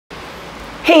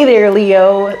Hey there,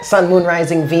 Leo, Sun, Moon,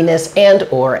 Rising, Venus, and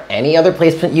or any other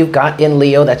placement you've got in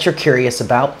Leo that you're curious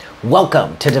about.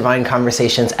 Welcome to Divine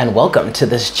Conversations and welcome to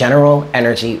this general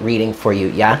energy reading for you,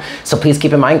 yeah? So please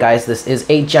keep in mind, guys, this is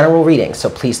a general reading,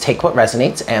 so please take what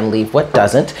resonates and leave what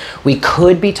doesn't. We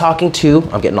could be talking to,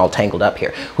 I'm getting all tangled up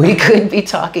here, we could be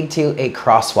talking to a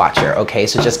cross-watcher, okay?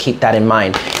 So just keep that in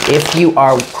mind. If you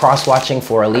are cross-watching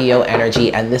for a Leo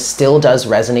energy and this still does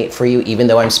resonate for you, even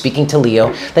though I'm speaking to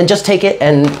Leo, then just take it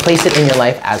and place it in your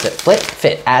life as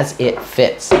it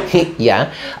fits,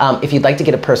 yeah? If you'd like to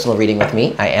get a personal reading with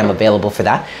me, I am available for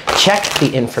that. Check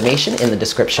the information in the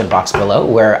description box below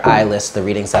where I list the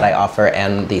readings that I offer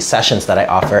and the sessions that I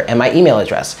offer and my email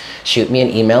address. Shoot me an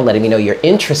email letting me know you're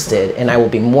interested and I will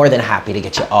be more than happy to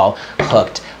get you all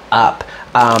hooked up.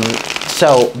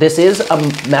 So this is a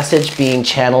message being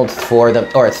channeled for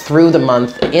through the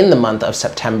month, in the month of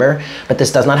September, but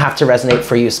this does not have to resonate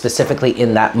for you specifically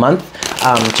in that month.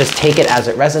 Just take it as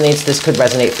it resonates. This could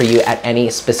resonate for you at any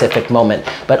specific moment.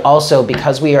 But also,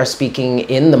 because we are speaking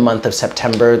in the month of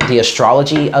September, the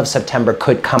astrology of September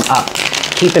could come up.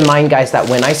 Keep in mind, guys, that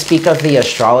when I speak of the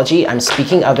astrology, I'm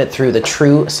speaking of it through the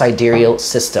true sidereal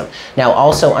system. Now,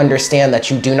 also understand that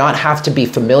you do not have to be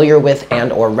familiar with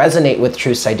and or resonate with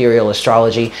true sidereal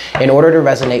astrology in order to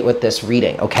resonate with this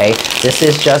reading, okay? This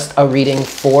is just a reading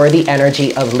for the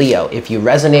energy of Leo. If you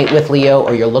resonate with Leo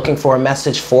or you're looking for a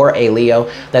message for a Leo,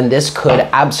 then this could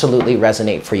absolutely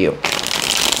resonate for you.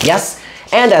 Yes?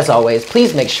 And as always,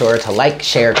 please make sure to like,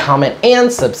 share, comment,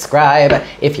 and subscribe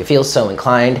if you feel so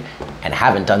inclined and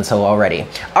haven't done so already.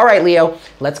 All right, Leo,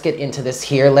 let's get into this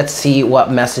here. Let's see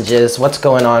what messages, what's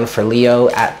going on for Leo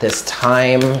at this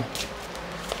time.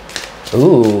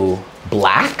 Ooh,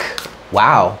 black?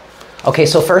 Wow. Okay,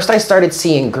 so first I started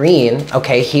seeing green,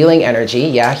 okay, healing energy,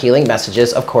 yeah, healing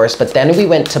messages, of course, but then we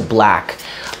went to black.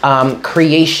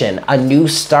 Creation, a new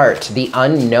start, the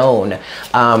unknown.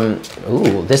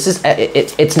 Ooh, this is,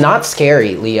 it's not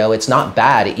scary, Leo. It's not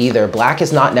bad either. Black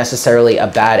is not necessarily a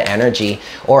bad energy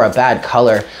or a bad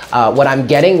color. What I'm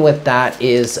getting with that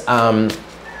is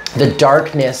the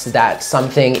darkness that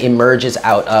something emerges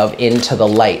out of into the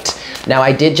light. Now,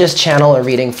 I did just channel a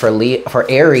reading for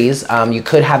Aries. You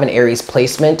could have an Aries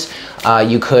placement.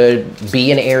 You could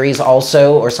be an Aries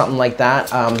also or something like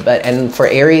that. And for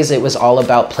Aries, it was all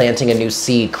about planting a new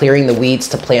seed, clearing the weeds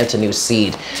to plant a new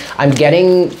seed. I'm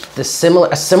getting a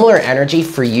similar energy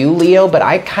for you, Leo, but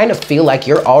I kind of feel like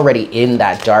you're already in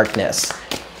that darkness.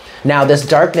 Now, this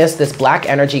darkness, this black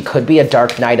energy could be a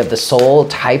dark night of the soul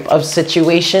type of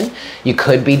situation. You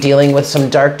could be dealing with some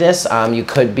darkness. You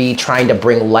could be trying to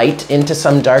bring light into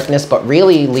some darkness. But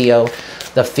really, Leo,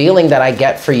 the feeling that I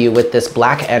get for you with this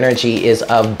black energy is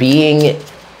of being,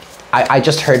 I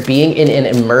just heard being in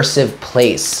an immersive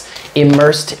place,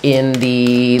 immersed in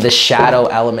the shadow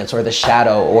elements or the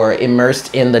shadow, or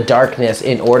immersed in the darkness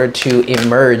in order to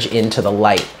emerge into the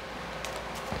light.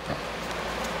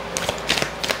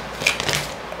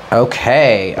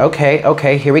 Okay,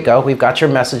 here we go. We've got your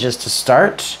messages to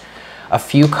start. A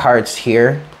few cards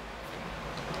here.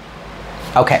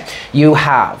 Okay, you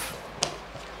have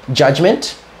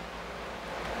Judgment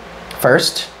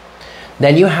first.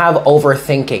 Then you have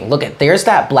Overthinking. Look, there's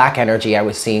that black energy I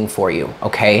was seeing for you,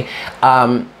 okay?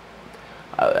 And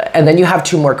then you have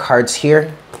two more cards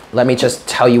here. Let me just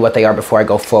tell you what they are before I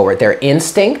go forward. They're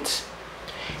Instinct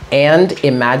and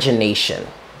Imagination,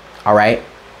 all right?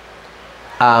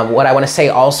 What I want to say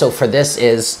also for this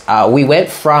is we went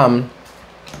from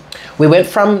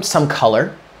some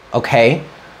color, okay?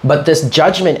 But this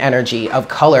judgment energy of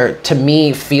color to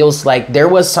me feels like there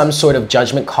was some sort of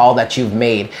judgment call that you've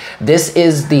made. This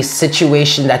is the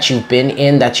situation that you've been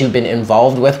in, that you've been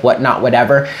involved with, whatnot,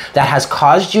 whatever, that has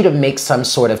caused you to make some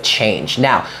sort of change.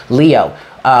 Now, Leo,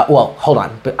 well, hold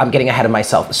on, but I'm getting ahead of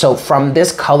myself. So from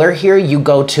this color here, you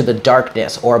go to the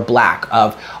darkness or black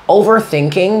of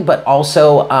overthinking, but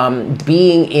also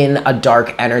being in a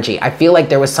dark energy. I feel like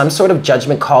there was some sort of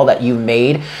judgment call that you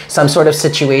made, some sort of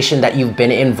situation that you've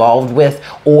been involved with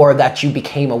or that you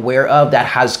became aware of that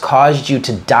has caused you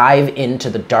to dive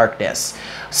into the darkness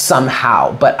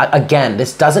somehow. But again,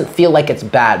 this doesn't feel like it's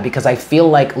bad because I feel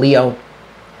like, Leo,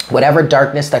 whatever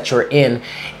darkness that you're in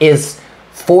is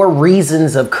for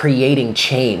reasons of creating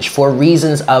change, for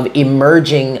reasons of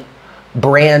emerging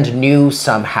brand new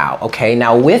somehow, okay?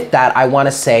 Now with that, I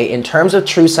wanna say in terms of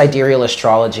true sidereal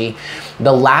astrology,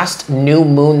 the last new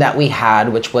moon that we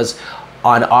had, which was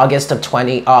on August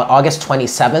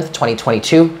 27th,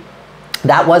 2022,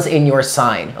 that was in your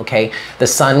sign, okay? The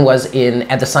sun was in,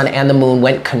 and the sun and the moon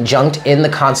went conjunct in the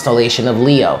constellation of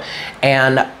Leo.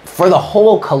 And for the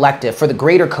whole collective, for the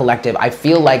greater collective, I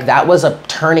feel like that was a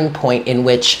turning point in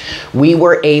which we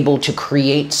were able to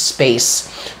create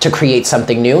space to create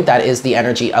something new. That is the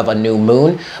energy of a new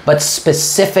moon. But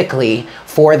specifically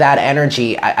for that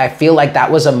energy, I feel like that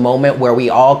was a moment where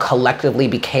we all collectively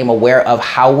became aware of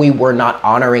how we were not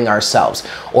honoring ourselves,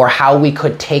 or how we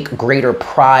could take greater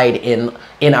pride in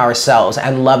ourselves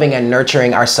and loving and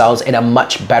nurturing ourselves in a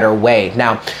much better way.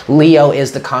 Now, Leo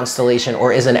is the constellation,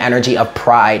 or is an energy of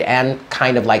pride and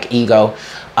kind of like ego.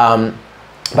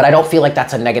 But I don't feel like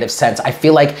that's a negative sense. I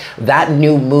feel like that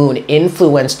new moon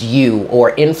influenced you,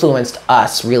 or influenced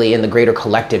us really in the greater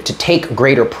collective, to take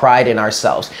greater pride in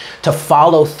ourselves, to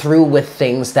follow through with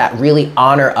things that really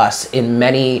honor us in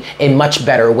much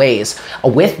better ways.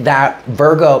 With that,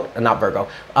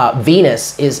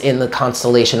 Venus is in the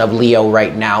constellation of Leo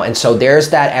right now. And so there's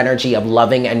that energy of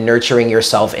loving and nurturing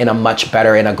yourself in a much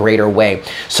better, in a greater way.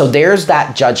 So there's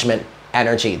that judgment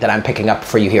energy that I'm picking up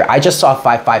for you here. I just saw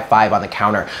 555 on the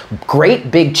counter. Great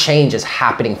big change is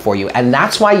happening for you, and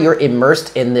that's why you're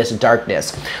immersed in this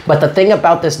darkness. But the thing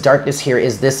about this darkness here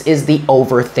is this is the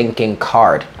overthinking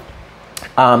card.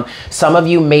 Some of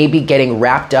you may be getting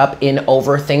wrapped up in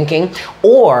overthinking,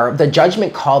 or the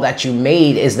judgment call that you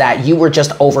made is that you were just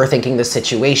overthinking the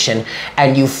situation,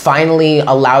 and you finally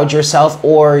allowed yourself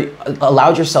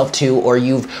to, or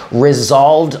you've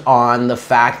resolved on the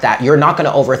fact that you're not going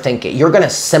to overthink it. You're going to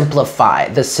simplify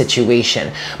the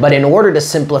situation. But in order to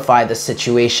simplify the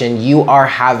situation, you are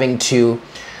having to,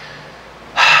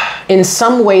 in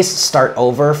some ways, start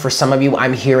over. For some of you,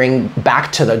 I'm hearing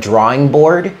back to the drawing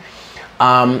board.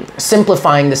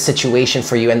 Simplifying the situation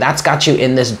for you, and that's got you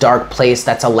in this dark place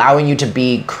that's allowing you to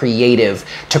be creative,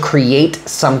 to create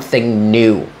something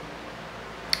new,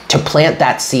 to plant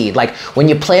that seed. Like when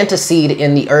you plant a seed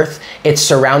in the earth, it's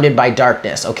surrounded by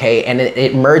darkness, okay? And it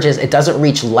emerges, it doesn't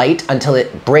reach light until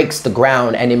it breaks the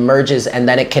ground and emerges, and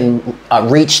then it can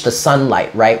reach the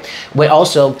sunlight, right? But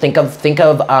also think of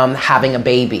having a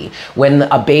baby. When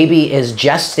a baby is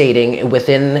gestating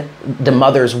within the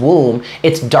mother's womb,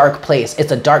 it's dark place.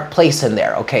 It's a dark place in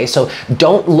there, okay? So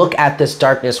don't look at this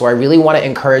darkness, where I really want to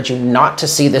encourage you not to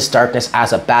see this darkness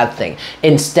as a bad thing.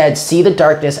 Instead, see the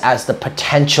darkness as the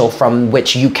potential from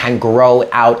which you can grow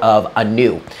out of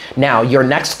anew. Now, your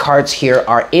next cards here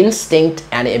are instinct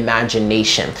and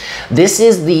imagination. This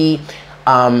is the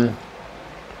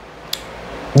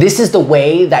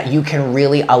way that you can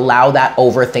really allow that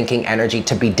overthinking energy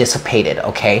to be dissipated,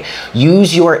 okay?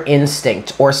 Use your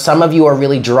instinct, or some of you are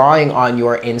really drawing on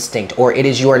your instinct, or it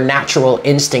is your natural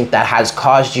instinct that has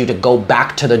caused you to go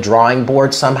back to the drawing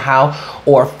board somehow,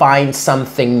 or find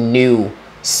something new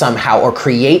somehow, or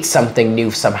create something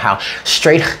new somehow.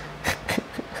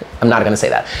 I'm not gonna say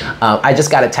that. I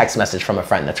just got a text message from a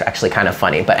friend that's actually kind of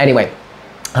funny, but anyway,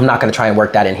 I'm not gonna try and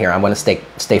work that in here. I'm gonna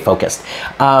stay focused.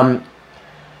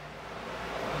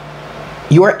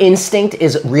 Your instinct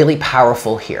is really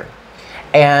powerful here,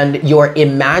 and your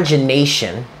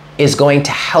imagination is going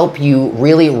to help you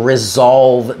really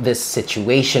resolve this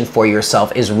situation for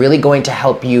yourself, is really going to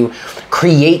help you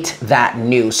create that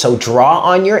new. So draw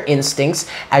on your instincts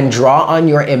and draw on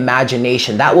your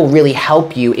imagination. That will really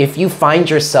help you if you find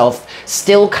yourself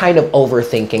still kind of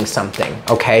overthinking something,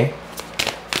 okay?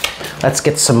 Let's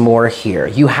get some more here.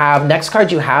 Next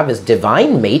card you have is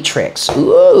Divine Matrix.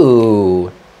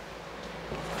 Ooh.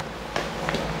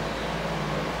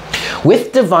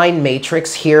 With Divine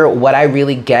Matrix here, what I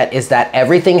really get is that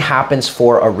everything happens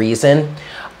for a reason.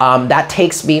 That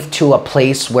takes me to a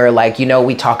place where, like, you know,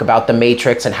 we talk about the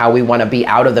Matrix and how we want to be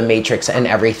out of the Matrix and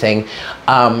everything.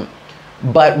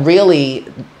 But really,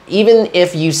 even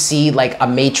if you see like a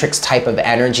Matrix type of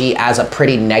energy as a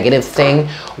pretty negative thing,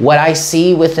 what I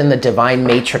see within the Divine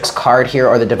Matrix card here,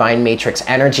 or the Divine Matrix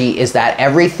energy, is that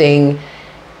everything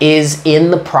is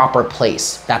in the proper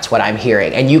place. That's what I'm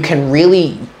hearing. And you can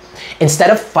really, instead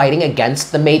of fighting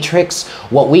against the Matrix,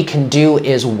 what we can do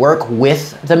is work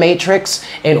with the Matrix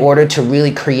in order to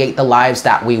really create the lives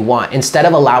that we want. Instead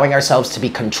of allowing ourselves to be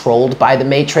controlled by the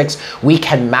Matrix, we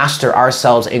can master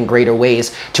ourselves in greater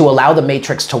ways to allow the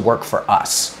Matrix to work for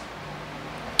us.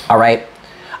 All right?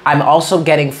 I'm also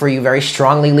getting for you very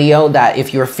strongly, Leo, that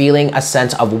if you're feeling a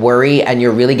sense of worry and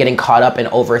you're really getting caught up in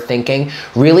overthinking,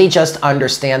 really just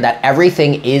understand that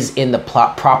everything is in the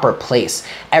proper place.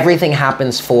 Everything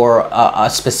happens for a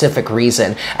specific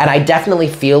reason. And I definitely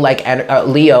feel like,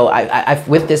 Leo,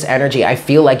 with this energy, I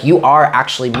feel like you are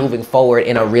actually moving forward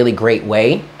in a really great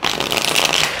way.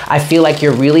 I feel like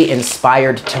you're really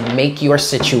inspired to make your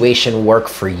situation work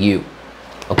for you,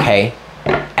 okay?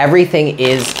 Everything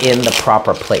is in the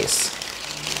proper place.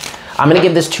 I'm going to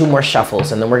give this 2 more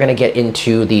shuffles, and then we're going to get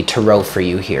into the tarot for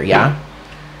you here, yeah?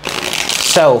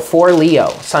 So for Leo,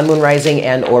 Sun, Moon, Rising,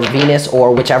 and or Venus,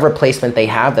 or whichever placement they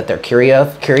have that they're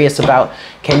curious about,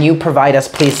 can you provide us,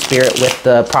 please, Spirit, with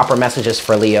the proper messages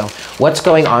for Leo? What's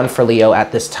going on for Leo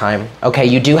at this time? Okay,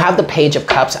 you do have the Page of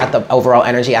Cups at the overall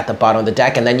energy at the bottom of the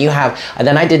deck, and then you have, and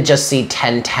then I did just see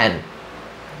 10-10.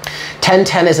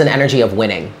 10-10 is an energy of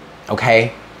winning,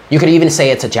 okay? You could even say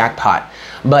it's a jackpot.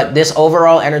 But this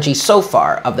overall energy so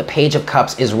far of the Page of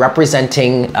Cups is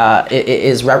representing,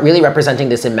 really representing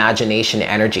this imagination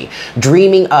energy,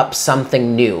 dreaming up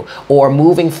something new or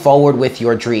moving forward with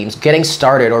your dreams, getting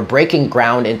started or breaking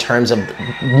ground in terms of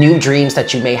new dreams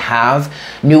that you may have,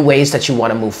 new ways that you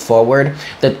want to move forward.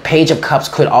 The Page of Cups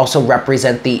could also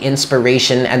represent the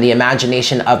inspiration and the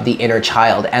imagination of the inner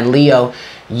child. And Leo,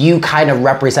 you kind of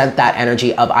represent that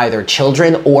energy of either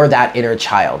children or that inner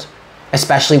child,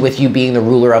 especially with you being the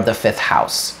ruler of the 5th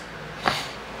house,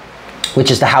 which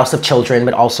is the house of children,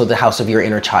 but also the house of your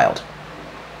inner child.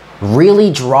 Really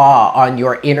draw on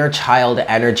your inner child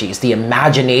energies, the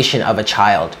imagination of a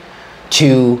child,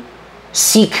 to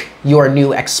seek your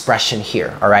new expression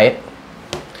here, all right?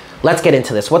 Let's get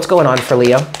into this. What's going on for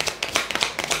Leo?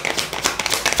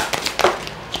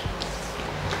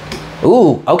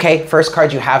 Ooh, okay, first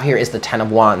card you have here is the 10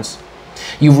 of Wands.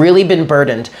 You've really been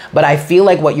burdened, but I feel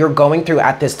like what you're going through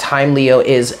at this time, Leo,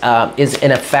 is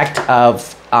an effect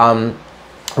of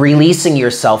releasing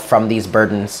yourself from these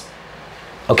burdens.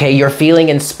 Okay, you're feeling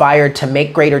inspired to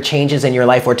make greater changes in your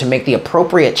life, or to make the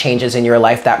appropriate changes in your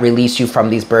life that release you from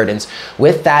these burdens.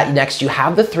 With that, next you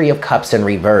have the 3 of Cups in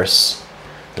reverse.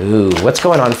 Ooh, what's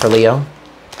going on for Leo?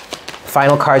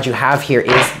 Final card you have here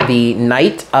is the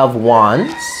Knight of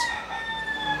Wands.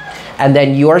 And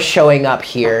then you're showing up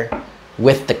here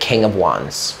with the King of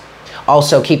Wands.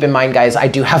 Also, keep in mind, guys, I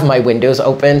do have my windows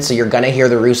open, so you're gonna hear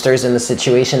the roosters in the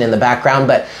situation in the background,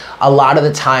 but a lot of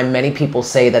the time, many people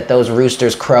say that those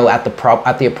roosters crow at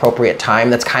the appropriate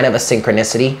time. That's kind of a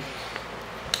synchronicity.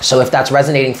 So if that's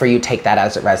resonating for you, take that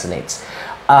as it resonates.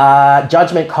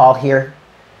 Judgment call here.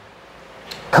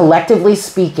 Collectively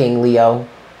speaking, Leo,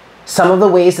 some of the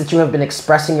ways that you have been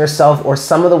expressing yourself, or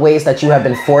some of the ways that you have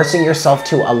been forcing yourself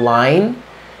to align,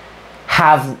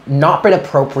 have not been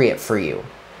appropriate for you.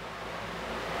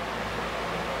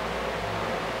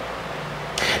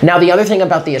 Now, the other thing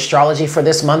about the astrology for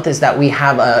this month is that we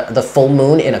have the full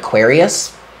moon in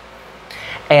Aquarius.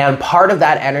 And part of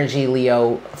that energy,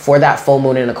 Leo, for that full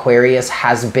moon in Aquarius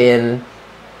has been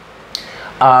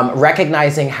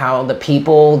recognizing how the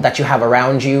people that you have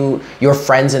around you, your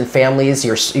friends and families,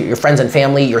 your friends and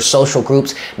family, your social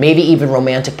groups, maybe even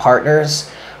romantic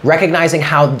partners, recognizing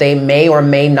how they may or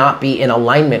may not be in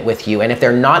alignment with you. And if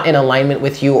they're not in alignment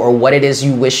with you, or what it is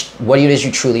you wish, what it is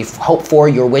you truly hope for,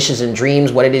 your wishes and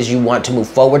dreams, what it is you want to move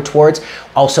forward towards.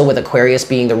 Also with Aquarius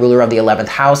being the ruler of the 11th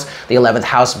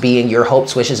house being your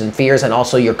hopes, wishes, and fears, and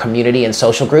also your community and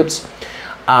social groups.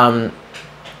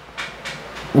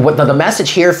 What the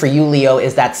message here for you, Leo,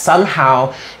 is that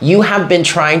somehow you have been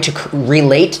trying to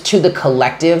relate to the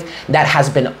collective that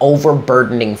has been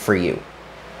overburdening for you.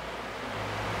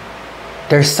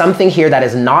 There's something here that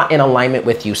is not in alignment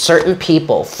with you. Certain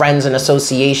people, friends and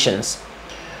associations,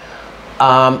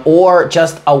 or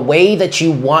just a way that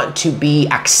you want to be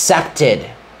accepted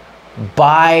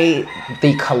by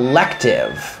the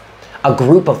collective, a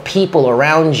group of people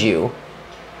around you,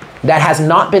 that has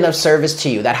not been of service to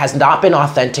you, that has not been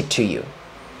authentic to you,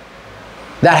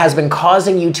 that has been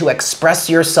causing you to express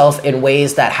yourself in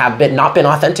ways that have not been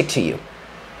authentic to you.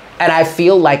 And I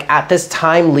feel like at this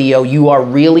time, Leo, you are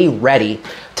really ready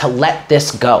to let this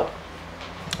go,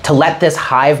 to let this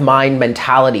hive mind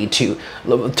mentality to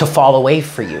fall away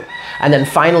for you. And then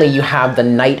finally, you have the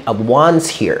Knight of Wands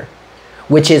here,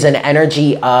 which is an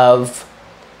energy of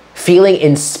feeling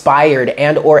inspired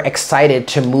and or excited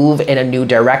to move in a new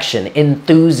direction.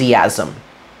 Enthusiasm.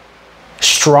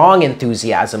 Strong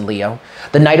enthusiasm, Leo.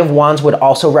 The Knight of Wands would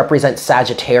also represent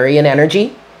Sagittarian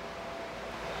energy.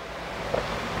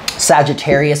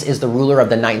 Sagittarius is the ruler of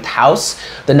the 9th house.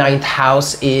 The 9th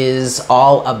house is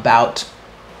all about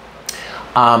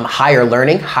higher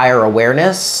learning, higher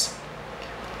awareness,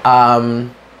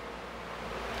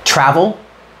 travel.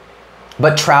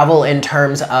 But travel in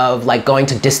terms of like going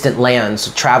to distant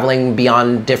lands, traveling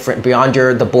beyond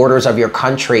the borders of your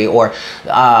country, or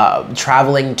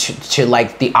traveling to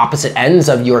like the opposite ends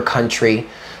of your country,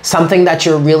 something that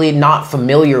you're really not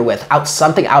familiar with,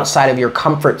 something outside of your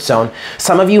comfort zone.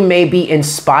 Some of you may be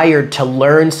inspired to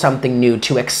learn something new,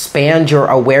 to expand your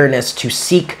awareness, to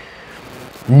seek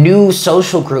new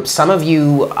social groups. Some of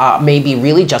you may be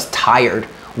really just tired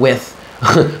with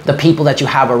the people that you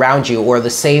have around you, or the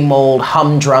same old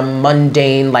humdrum,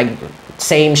 mundane, like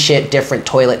same shit, different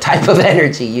toilet type of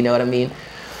energy. You know what I mean?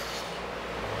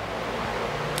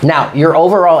 Now, your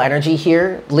overall energy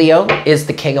here, Leo, is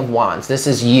the King of Wands. This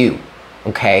is you,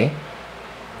 okay?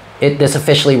 This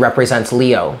officially represents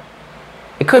Leo.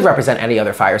 It could represent any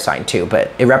other fire sign too,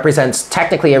 but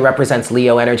technically it represents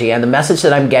Leo energy. And the message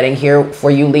that I'm getting here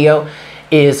for you, Leo,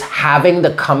 is having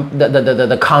the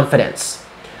confidence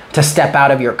to step out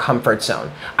of your comfort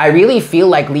zone. I really feel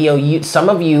like, Leo, some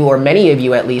of you, or many of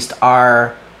you at least,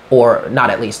 are, or not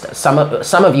at least, some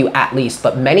of you at least,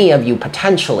 but many of you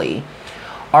potentially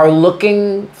are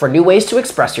looking for new ways to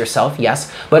express yourself,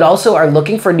 yes, but also are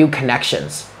looking for new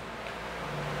connections.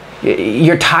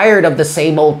 You're tired of the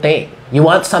same old thing. You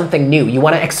want something new. You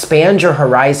want to expand your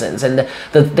horizons. And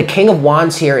the King of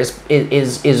Wands here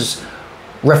is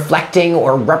reflecting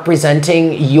or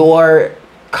representing your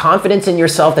confidence in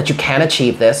yourself that you can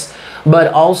achieve this,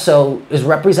 but also is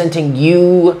representing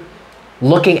you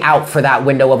looking out for that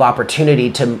window of opportunity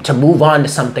to move on to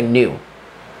something new,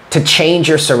 to change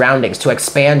your surroundings, to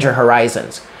expand your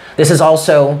horizons. This is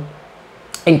also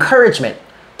encouragement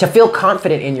to feel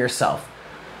confident in yourself,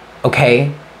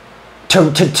 okay?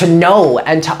 To know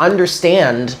and to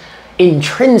understand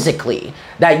intrinsically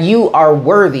that you are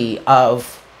worthy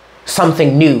of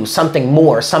something new, something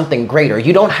more, something greater.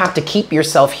 You don't have to keep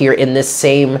yourself here in these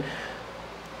same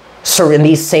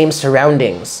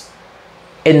surroundings,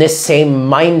 in this same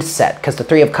mindset, because the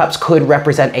Three of Cups could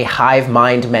represent a hive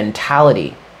mind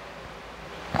mentality.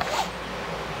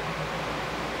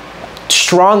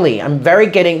 Strongly,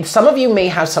 some of you may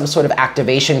have some sort of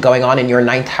activation going on in your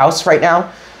 9th house right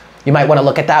now. You might want to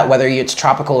look at that, whether it's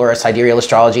tropical or sidereal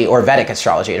astrology or Vedic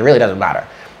astrology. It really doesn't matter.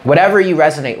 Whatever you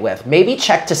resonate with, maybe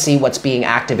check to see what's being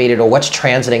activated or what's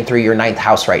transiting through your 9th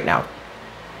house right now,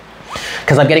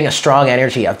 because I'm getting a strong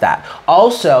energy of that.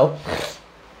 Also,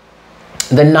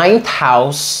 the 9th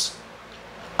house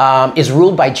is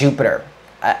ruled by Jupiter.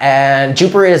 And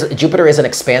Jupiter is an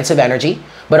expansive energy,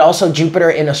 but also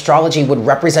Jupiter in astrology would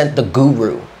represent the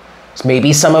guru. So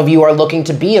maybe some of you are looking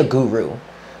to be a guru.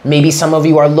 Maybe some of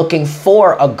you are looking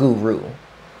for a guru,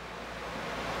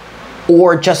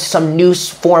 or just some new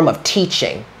form of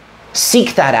teaching.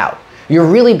 Seek that out. You're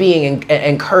really being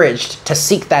encouraged to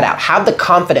seek that out. Have the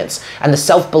confidence and the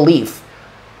self-belief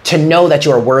to know that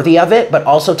you're worthy of it, but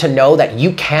also to know that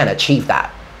you can achieve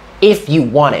that if you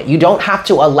want it. You don't have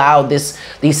to allow these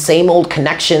same old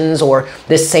connections or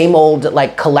this same old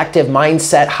like collective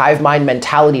mindset, hive mind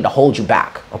mentality to hold you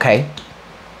back, okay?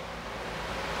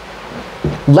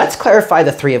 Let's clarify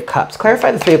the Three of Cups.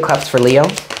 Clarify the Three of Cups for Leo.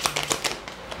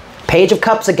 Page of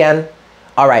Cups again.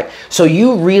 All right, so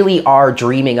you really are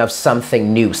dreaming of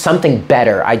something new, something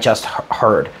better, I just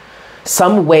heard.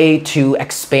 Some way to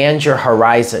expand your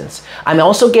horizons. I'm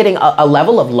also getting a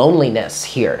level of loneliness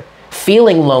here.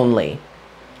 Feeling lonely.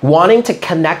 Wanting to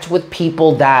connect with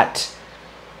people that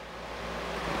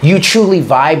you truly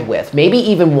vibe with. Maybe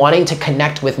even wanting to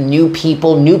connect with new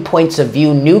people, new points of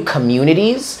view, new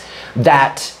communities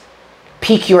that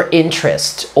pique your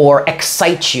interest or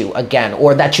excite you again,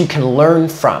 or that you can learn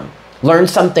from, learn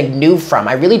something new from.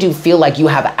 I really do feel like you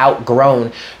have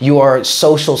outgrown your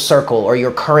social circle or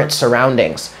your current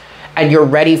surroundings, and you're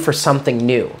ready for something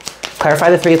new. Clarify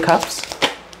the Three of Cups.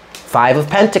 5 of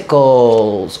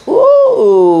Pentacles.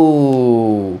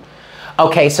 Ooh.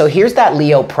 Okay, so here's that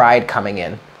Leo pride coming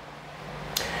in.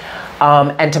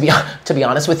 And to be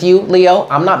honest with you, Leo,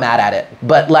 I'm not mad at it,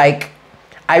 but like,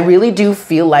 I really do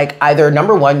feel like either,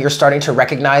 number one, you're starting to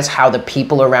recognize how the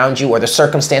people around you or the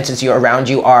circumstances around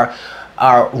you are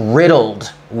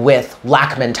riddled with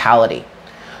lack mentality.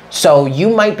 So you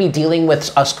might be dealing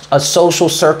with a social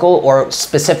circle or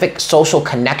specific social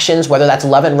connections, whether that's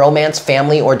love and romance,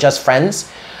 family, or just friends,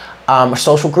 or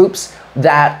social groups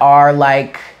that are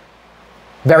like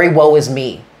very woe is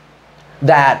me,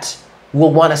 that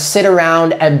will want to sit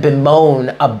around and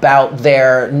bemoan about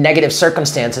their negative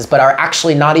circumstances, but are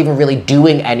actually not even really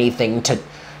doing anything to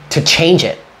change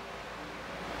it.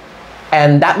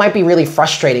 And that might be really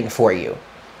frustrating for you.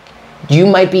 You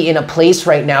might be in a place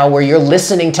right now where you're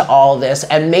listening to all this,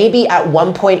 and maybe at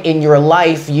one point in your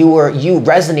life you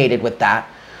resonated with that,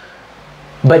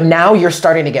 but now you're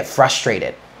starting to get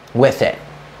frustrated with it.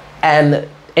 And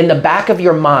in the back of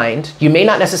your mind, you may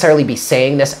not necessarily be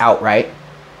saying this outright,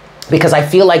 because I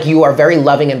feel like you are very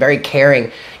loving and very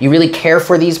caring. You really care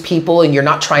for these people and you're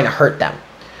not trying to hurt them.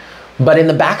 But in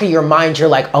the back of your mind, you're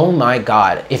like, oh my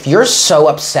God, if you're so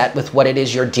upset with what it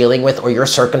is you're dealing with or your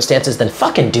circumstances, then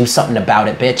fucking do something about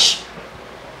it, bitch.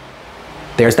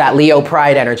 There's that Leo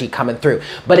pride energy coming through.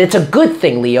 But it's a good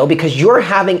thing, Leo, because you're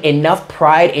having enough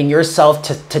pride in yourself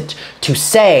to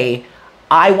say,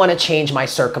 I want to change my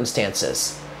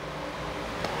circumstances.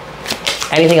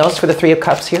 Anything else for the Three of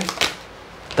Cups here?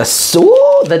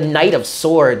 The Knight of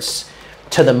Swords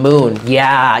to the Moon.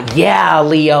 Yeah,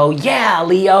 Leo. Yeah,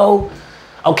 Leo.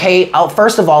 Okay,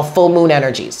 first of all, full moon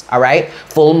energies, all right?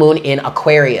 Full moon in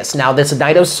Aquarius. Now, this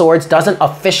Knight of Swords doesn't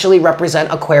officially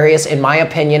represent Aquarius. In my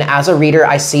opinion, as a reader,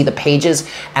 I see the pages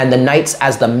and the knights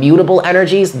as the mutable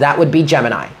energies. That would be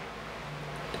Gemini.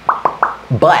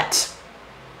 But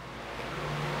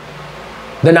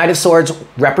the Knight of Swords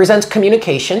represents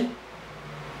communication.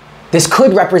 This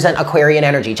could represent Aquarian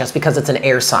energy just because it's an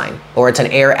air sign or it's an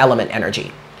air element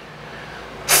energy.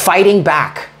 Fighting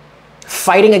back.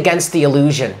 Fighting against the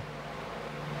illusion.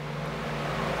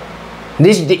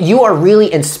 You are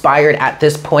really inspired at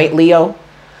this point, Leo,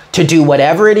 to do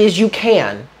whatever it is you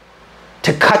can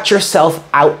to cut yourself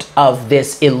out of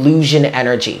this illusion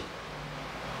energy.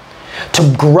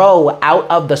 To grow out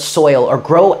of the soil or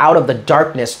grow out of the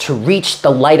darkness to reach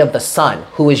the light of the sun,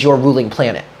 who is your ruling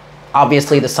planet.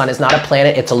 Obviously, the sun is not a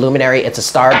planet, it's a luminary, it's a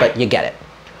star, but you get it.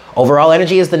 Overall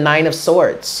energy is the Nine of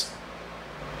Swords.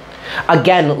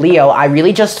 Again, Leo, I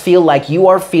really just feel like you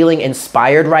are feeling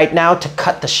inspired right now to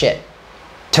cut the shit,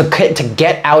 to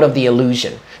get out of the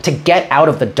illusion, to get out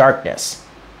of the darkness,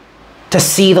 to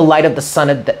see the light of the sun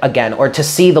again, or to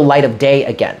see the light of day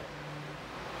again.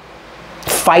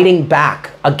 Fighting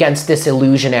back against this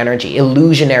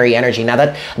illusionary energy.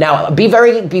 Now be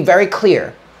very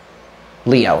clear,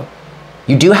 Leo.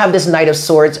 You do have this Knight of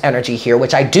Swords energy here,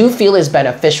 which I do feel is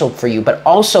beneficial for you, but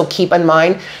also keep in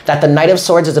mind that the Knight of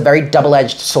Swords is a very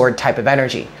double-edged sword type of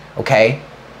energy, okay?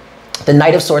 The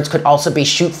Knight of Swords could also be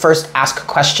shoot first, ask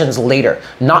questions later.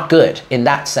 Not good in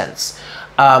that sense.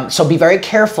 So be very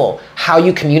careful how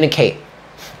you communicate.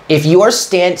 If you are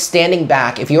standing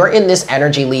back, if you're in this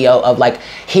energy, Leo, of like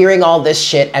hearing all this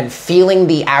shit and feeling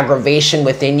the aggravation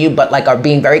within you, but like are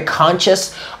being very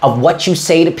conscious of what you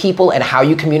say to people and how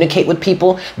you communicate with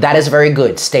people, that is very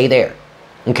good. Stay there,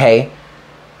 okay?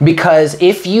 Because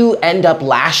if you end up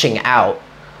lashing out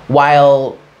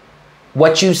while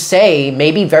what you say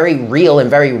may be very real and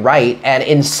very right, and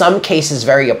in some cases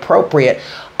very appropriate,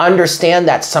 understand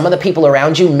that some of the people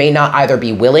around you may not either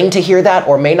be willing to hear that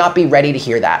or may not be ready to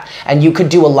hear that. And you could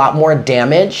do a lot more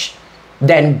damage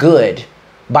than good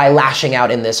by lashing out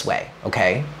in this way,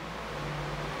 okay?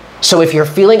 So if you're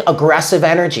feeling aggressive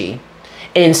energy,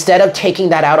 instead of taking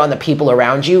that out on the people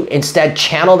around you, instead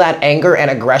channel that anger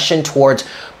and aggression towards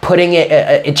putting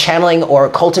it, channeling or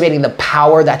cultivating the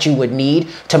power that you would need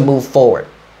to move forward.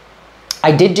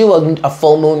 I did do a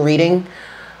full moon reading.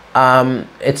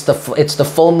 It's the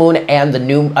full moon and the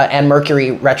new and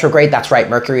Mercury retrograde. That's right,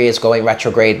 Mercury is going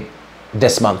retrograde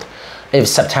this month.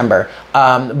 It's September.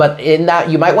 But in that,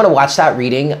 you might want to watch that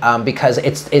reading because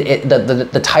it's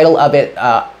the title of it,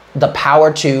 the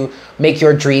power to make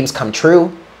your dreams come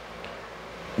true.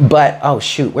 But oh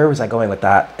shoot, where was I going with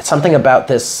that? It's something about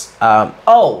this.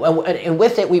 And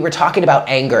with it, we were talking about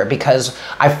anger, because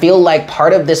I feel like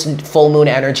part of this full moon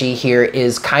energy here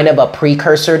is kind of a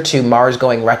precursor to Mars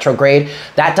going retrograde.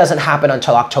 That doesn't happen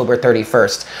until October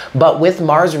 31st. But with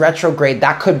Mars retrograde,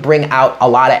 that could bring out a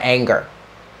lot of anger.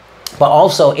 But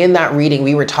also in that reading,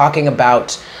 we were talking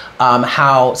about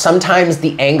how sometimes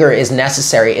the anger is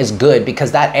necessary, is good,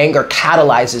 because that anger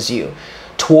catalyzes you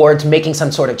towards making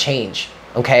some sort of change.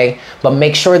 Okay, but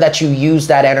make sure that you use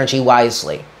that energy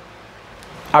wisely.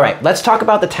 All right, let's talk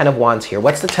about the Ten of Wands here.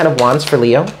 What's the Ten of Wands for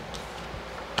Leo?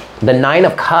 The Nine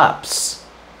of Cups.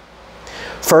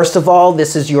 First of all,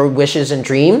 this is your wishes and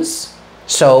dreams.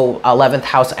 So 11th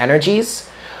house energies.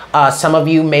 Some of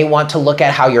you may want to look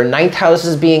at how your 9th house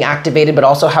is being activated, but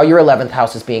also how your 11th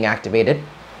house is being activated.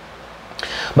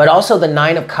 But also the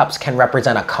Nine of Cups can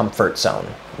represent a comfort zone.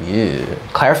 Yeah.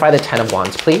 Clarify the Ten of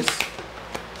Wands, please.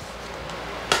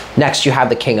 Next, you have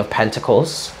the King of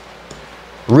Pentacles.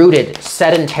 Rooted,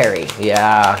 sedentary.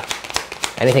 Yeah.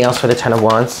 Anything else for the Ten of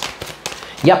Wands?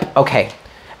 Yep, okay.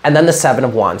 And then the Seven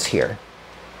of Wands here.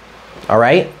 All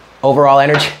right? Overall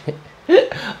energy.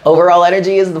 Overall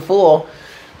energy is the Fool.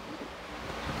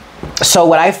 So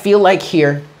what I feel like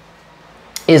here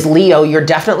is, Leo, you're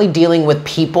definitely dealing with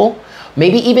people,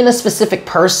 maybe even a specific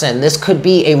person. This could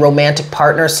be a romantic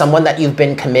partner, someone that you've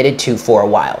been committed to for a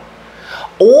while.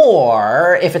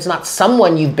 Or if it's not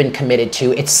someone you've been committed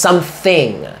to, it's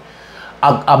something,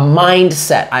 a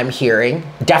mindset I'm hearing,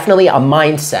 definitely a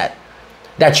mindset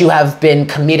that you have been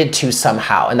committed to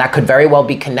somehow. And that could very well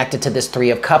be connected to this Three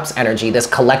of Cups energy, this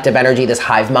collective energy, this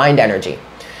hive mind energy.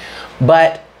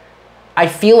 But I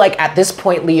feel like at this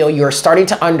point, Leo, you're starting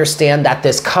to understand that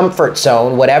this comfort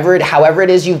zone, however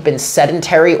it is you've been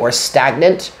sedentary or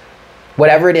stagnant,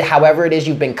 however it is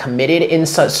you've been committed in a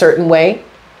certain way,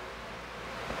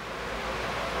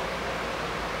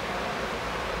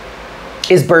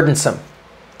 is burdensome.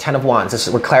 10 of Wands.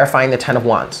 We're clarifying the 10 of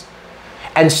Wands.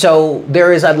 And so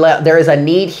there is a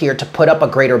need here to put up a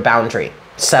greater boundary.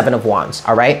 7 of Wands,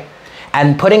 all right?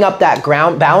 And putting up that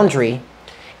ground boundary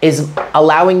is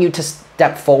allowing you to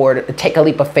step forward, take a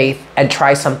leap of faith, and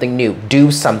try something new,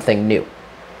 do something new.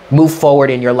 Move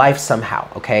forward in your life somehow,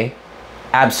 okay?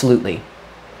 Absolutely.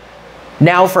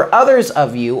 Now, for others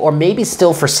of you, or maybe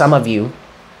still for some of you,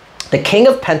 the King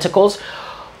of Pentacles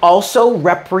also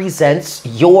represents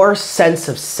your sense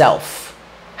of self,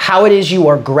 how it is you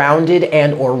are grounded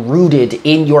and or rooted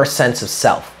in your sense of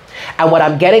self. And what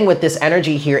I'm getting with this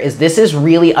energy here is this is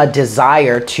really a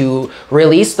desire to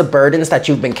release the burdens that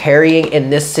you've been carrying in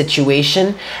this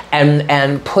situation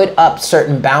and put up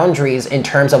certain boundaries in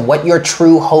terms of what your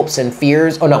true hopes and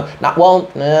fears,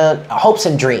 hopes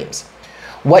and dreams.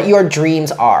 What your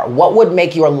dreams are, what would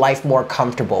make your life more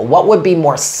comfortable, what would be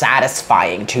more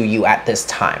satisfying to you at this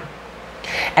time.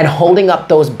 And holding up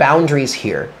those boundaries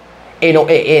here in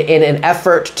an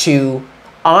effort to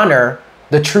honor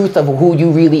the truth of who you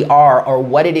really are or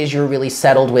what it is you're really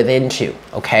settled within to,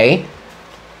 okay?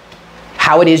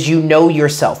 How it is you know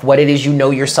yourself, what it is you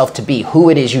know yourself to be, who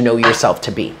it is you know yourself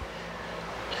to be.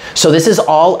 So this is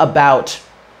all about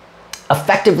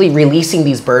effectively releasing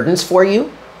these burdens for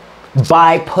you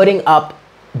by putting up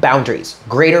boundaries,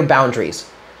 greater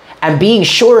boundaries, and being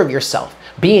sure of yourself,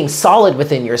 being solid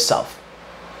within yourself.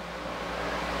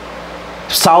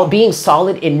 Being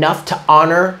solid enough to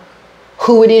honor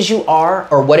who it is you are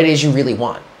or what it is you really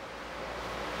want.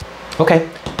 Okay,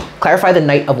 clarify the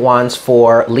Knight of Wands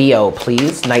for Leo,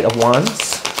 please. Knight of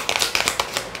Wands.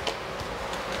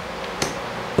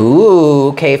 Ooh,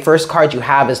 okay, first card you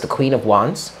have is the Queen of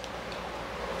Wands.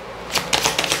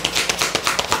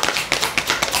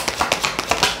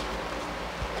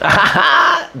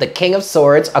 The King of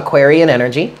Swords, Aquarian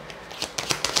energy.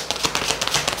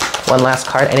 One last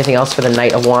card. Anything else for the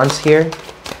Knight of Wands here?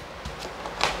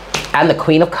 And the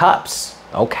Queen of Cups.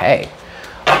 Okay.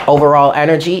 Overall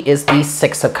energy is the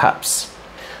 6 of Cups.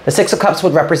 The 6 of Cups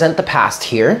would represent the past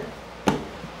here.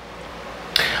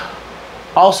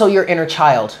 Also your inner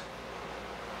child.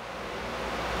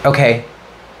 Okay.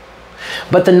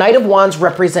 But the Knight of Wands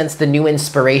represents the new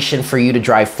inspiration for you to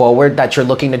drive forward, that you're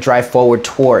looking to drive forward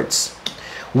towards.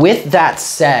 With that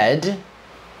said,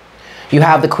 you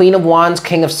have the Queen of Wands,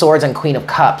 King of Swords, and Queen of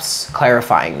Cups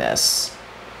clarifying this.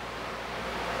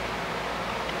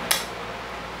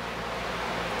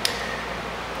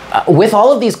 With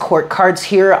all of these court cards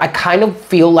here, I kind of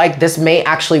feel like this may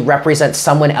actually represent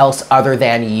someone else other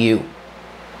than you.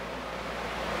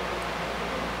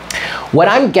 What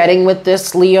I'm getting with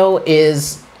this, Leo,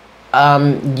 is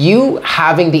you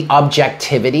having the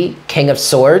objectivity, King of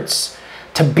Swords,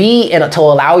 to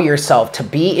allow yourself to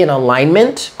be in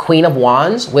alignment, Queen of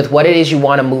Wands, with what it is you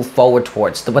want to move forward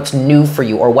towards, what's new for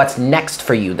you or what's next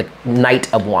for you, the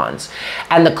Knight of Wands.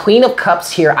 And the Queen of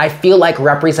Cups here, I feel like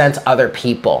represents other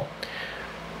people.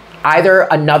 Either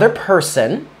another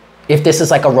person, if this is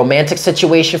like a romantic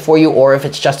situation for you, or if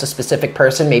it's just a specific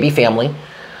person, maybe family,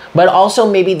 but also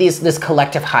maybe this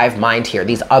collective hive mind here,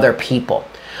 these other people.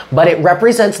 But it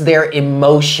represents their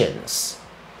emotions.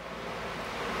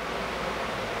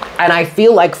 And I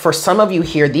feel like for some of you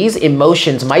here, these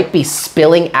emotions might be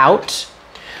spilling out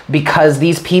because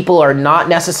these people are not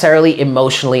necessarily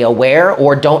emotionally aware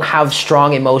or don't have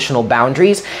strong emotional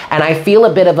boundaries. And I feel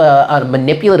a bit of a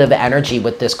manipulative energy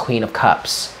with this Queen of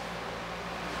Cups.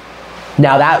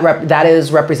 Now that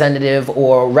is representative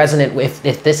or resonant with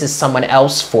if this is someone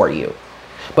else for you.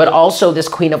 But also this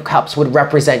Queen of Cups would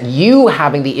represent you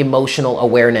having the emotional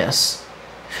awareness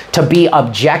to be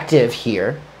objective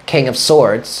here, King of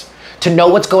Swords, to know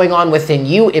what's going on within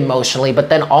you emotionally, but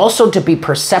then also to be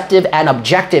perceptive and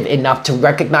objective enough to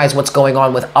recognize what's going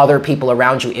on with other people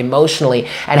around you emotionally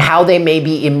and how they may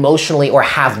be emotionally or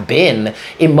have been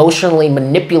emotionally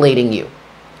manipulating you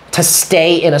to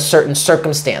stay in a certain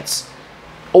circumstance.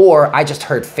 Or I just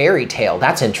heard fairy tale.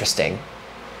 That's interesting.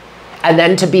 And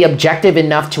then to be objective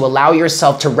enough to allow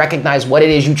yourself to recognize what it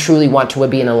is you truly want to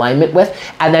be in alignment with,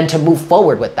 and then to move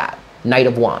forward with that. Knight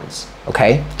of Wands,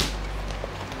 okay?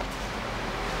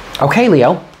 Okay,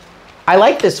 Leo, I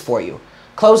like this for you.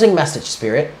 Closing message,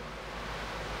 Spirit.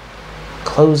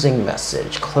 Closing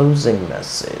message, closing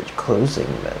message,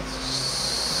 closing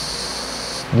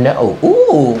message. No,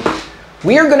 ooh.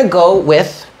 We are gonna go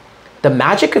with the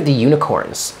magic of the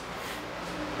unicorns.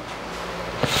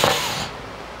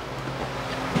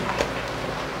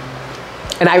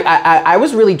 And I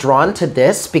was really drawn to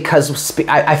this because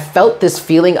I felt this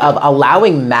feeling of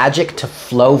allowing magic to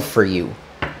flow for you.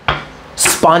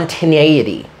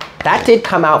 Spontaneity. That did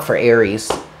come out for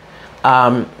Aries.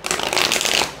 But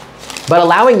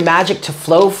allowing magic to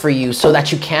flow for you so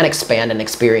that you can expand and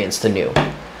experience the new.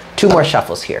 2 more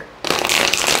shuffles here.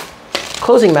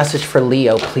 Closing message for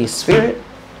Leo, please, Spirit.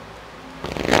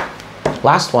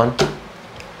 Last one.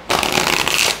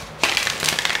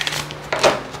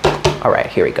 All right,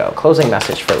 here we go. Closing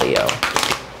message for Leo.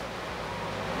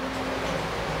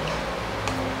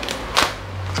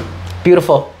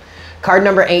 Beautiful. Card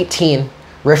number 18,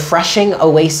 refreshing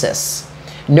oasis.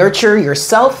 Nurture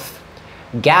yourself,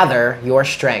 gather your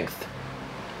strength.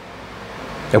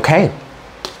 Okay.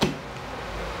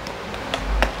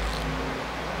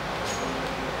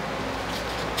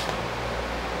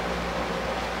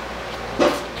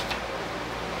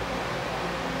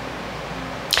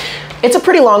 It's a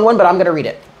pretty long one, but I'm going to read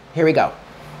it. Here we go.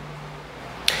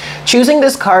 Choosing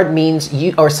this card means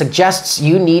you, or suggests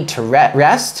you need to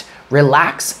rest,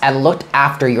 relax, and look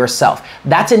after yourself.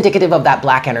 That's indicative of that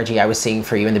black energy I was seeing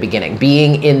for you in the beginning.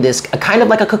 Being in this kind of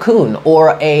like a cocoon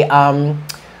or a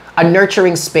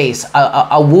nurturing space,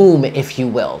 a womb, if you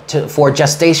will, for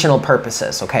gestational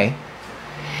purposes, okay?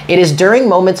 It is during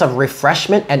moments of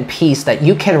refreshment and peace that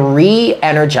you can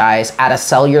re-energize at a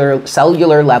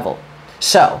cellular level.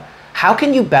 So, how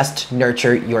can you best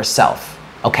nurture yourself?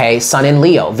 Okay, Sun in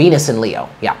Leo, Venus in Leo,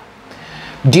 yeah.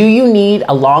 Do you need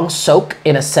a long soak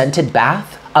in a scented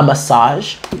bath, a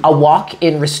massage, a walk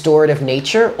in restorative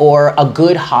nature, or a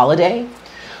good holiday?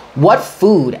 What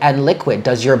food and liquid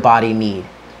does your body need?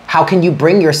 How can you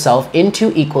bring yourself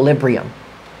into equilibrium?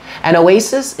 An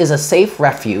oasis is a safe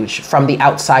refuge from the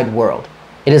outside world.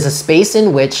 It is a space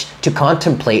in which to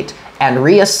contemplate and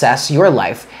reassess your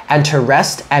life and to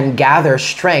rest and gather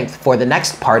strength for the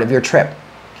next part of your trip.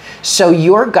 So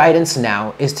your guidance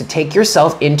now is to take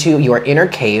yourself into your inner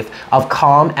cave of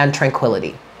calm and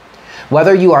tranquility.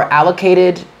 Whether you are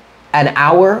allocated an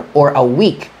hour or a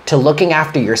week to looking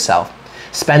after yourself,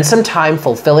 spend some time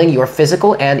fulfilling your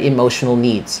physical and emotional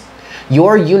needs.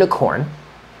 Your unicorn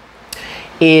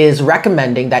is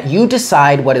recommending that you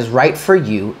decide what is right for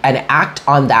you and act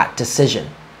on that decision.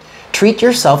 Treat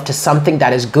yourself to something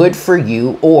that is good for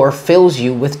you or fills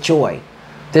you with joy.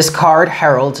 This card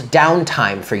heralds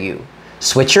downtime for you.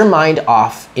 Switch your mind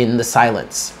off in the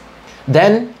silence.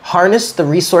 Then harness the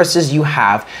resources you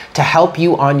have to help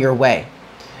you on your way.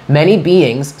 Many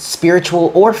beings,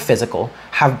 spiritual or physical,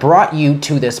 have brought you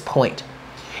to this point.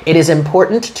 It is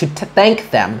important to thank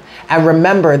them and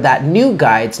remember that new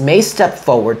guides may step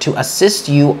forward to assist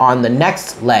you on the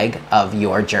next leg of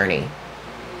your journey.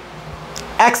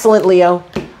 Excellent, Leo.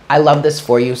 I love this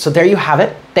for you. So there you have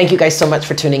it. Thank you guys so much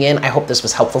for tuning in. I hope this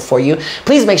was helpful for you.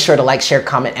 Please make sure to like, share,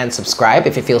 comment, and subscribe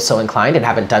if you feel so inclined and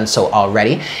haven't done so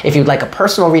already. If you'd like a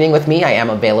personal reading with me, I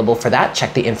am available for that.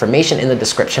 Check the information in the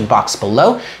description box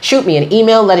below. Shoot me an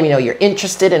email letting me know you're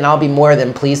interested, and I'll be more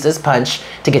than pleased as punch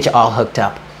to get you all hooked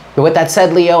up. But with that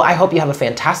said, Leo, I hope you have a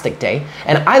fantastic day,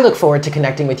 and I look forward to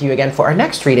connecting with you again for our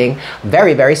next reading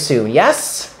very, very soon.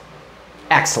 Yes?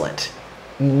 Excellent.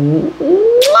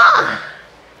 Mwah!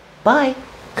 Bye.